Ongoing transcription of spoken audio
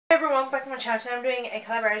everyone, welcome back to my channel. Today I'm doing a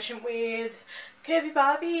collaboration with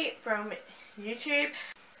Curvybarbiie from YouTube.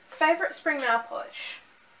 Favourite spring nail polish.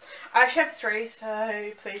 I actually have 3,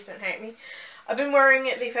 so please don't hate me. I've been wearing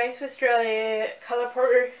the Face of Australia Colour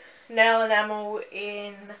Pro Nail Enamel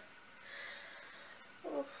in,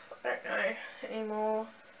 I don't know anymore.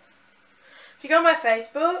 If you go on my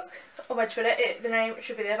Facebook or my Twitter, the name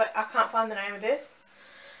should be there, but I can't find the name of this.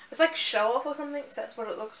 It's like Show Off or something, so that's what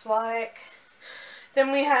it looks like.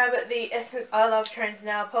 Then we have the Essence I Love Trends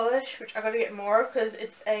Nail Polish, which I've got to get more of because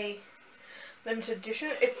it's a limited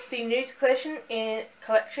edition. It's the Nudes collection in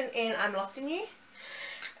I'm Lost in You.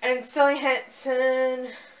 And Sally Hansen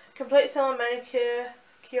Complete Salon Manicure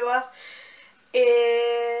Cure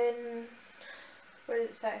in, what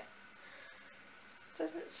does it say?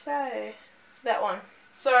 Doesn't say. That one.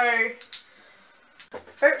 So,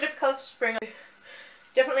 favorite lip colours for spring.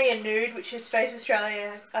 Definitely a nude, which is Face of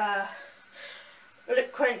Australia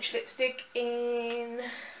Lip Quench lipstick in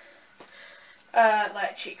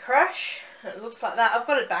Light Cheek Crush. It looks like that. I've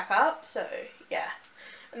got it back up, so yeah.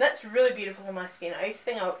 And that's really beautiful on my skin. I used to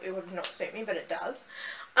think it would not suit me, but it does.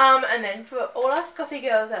 And then for all us coffee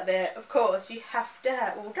girls out there, of course, you have to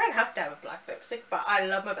have, well, don't have to have a black lipstick, but I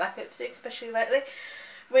love my black lipstick, especially lately.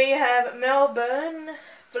 We have Melbourne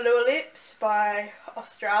Velour Lips by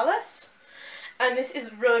Australis. And this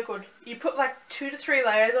is really good. You put like 2 to 3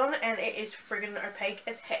 layers on and it is friggin' opaque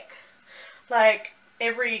as heck. Like,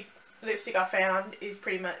 every lipstick I found is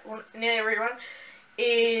pretty much, well, nearly everyone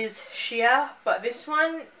is sheer. But this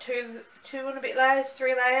one, two and a bit layers,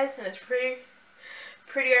 3 layers, and it's pretty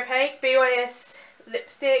opaque. BYS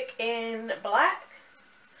lipstick in black.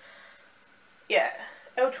 Yeah,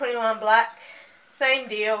 L21 black. Same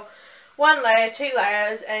deal. 1 layer, 2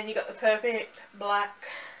 layers, and you got the perfect black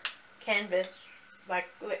canvas like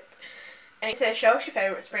lip. And it says, show us your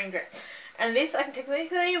favourite spring dress. And this I can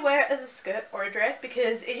technically wear as a skirt or a dress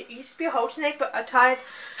because it used to be a halter neck, but I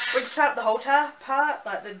went to tie up the halter part,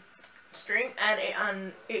 like the string,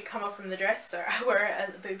 and it come off from the dress, so I wear it as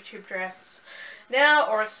a boob tube dress now,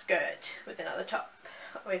 or a skirt with another top,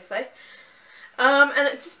 obviously. And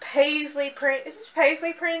it's just paisley print. It's just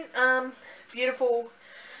paisley print. Beautiful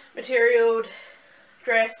materialed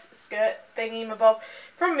dress, skirt thingy mabob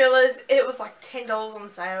from Miller's. It was like $10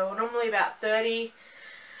 on sale, normally about $30,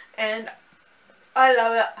 and I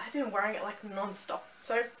love it. I've been wearing it like non-stop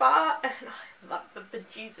so far, and I love the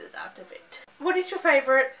bejesus out of it. What is your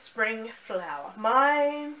favourite spring flower?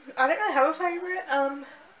 Mine, I don't really have a favourite.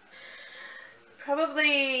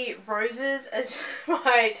 Probably roses as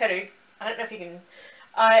my tattoo. I don't know if you can,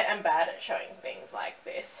 I am bad at showing things like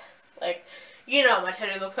this. Like, you know what my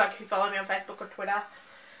tattoo looks like if you follow me on Facebook or Twitter.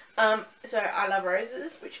 So I love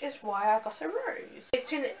roses, which is why I got a rose. These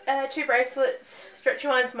two bracelets, stretchy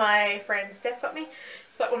ones, my friend Steph got me.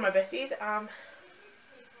 She's like one of my besties.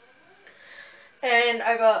 And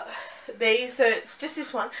I got these, so it's just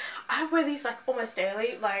this one. I wear these like almost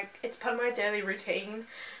daily, like it's part of my daily routine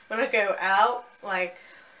when I go out, like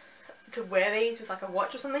to wear these with like a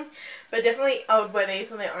watch or something. But definitely I would wear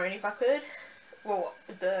these on their own if I could. Well,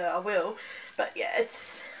 I will. But yeah,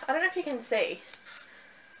 it's, I don't know if you can see.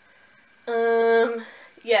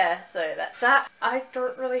 Yeah, so that's that. I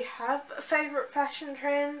don't really have a favourite fashion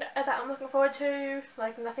trend that I'm looking forward to.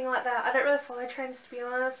 Like, nothing like that. I don't really follow trends, to be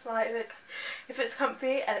honest. Like, if it's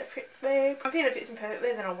comfy and it fits me, and it fits me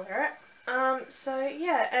perfectly, then I'll wear it. So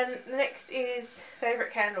yeah, and the next is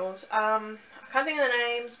favourite candles. I can't think of the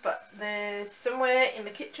names, but they're somewhere in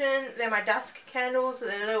the kitchen. They're my dusk candles.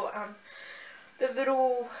 They're little, I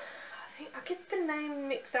think I get the name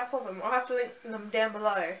mixed up of them. I'll have to link them down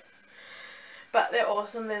below. But they're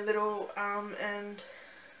awesome. They're little, and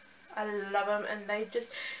I love them. And they just,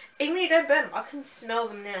 even when you don't burn them, I can smell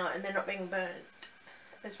them now, and they're not being burnt,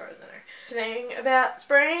 as far as I know. The thing about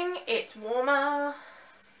spring, it's warmer.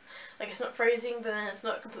 Like, it's not freezing, but then it's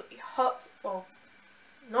not completely hot. Well,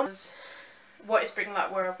 not. What is spring like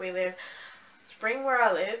where we live? Spring where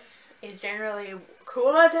I live is generally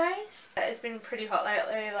cooler days. It's been pretty hot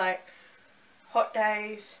lately, like hot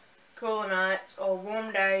days, cooler nights, or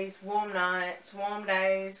warm days, warm nights, warm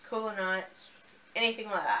days, cooler nights, anything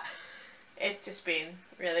like that. It's just been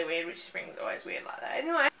really weird, which spring's always weird like that.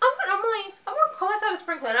 Anyway, I'm not quite have a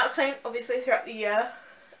spring cleaner. I clean obviously throughout the year,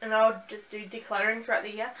 and I'll just do decluttering throughout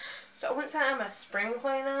the year. So I wouldn't say I'm a spring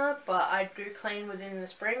cleaner, but I do clean within the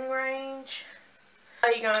spring range.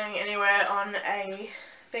 Are you going anywhere on a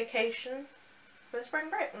vacation for spring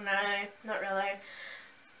break? No, not really.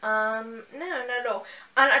 No, not at all.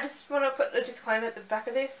 And I just want to put a disclaimer at the back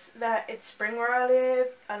of this that it's spring where I live.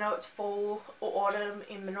 I know it's fall or autumn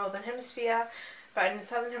in the northern hemisphere, But in the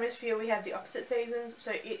southern hemisphere we have the opposite seasons,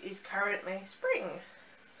 so it is currently spring.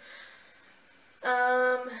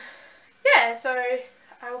 Yeah, so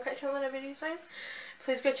I will catch you on another video soon.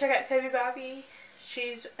 Please go check out Curvybarbiie.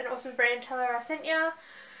 She's an awesome brand. Tell her I sent ya.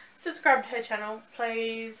 Subscribe to her channel,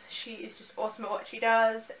 please. She is just awesome at what she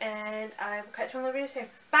does. And I will catch you on the video soon.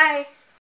 Bye!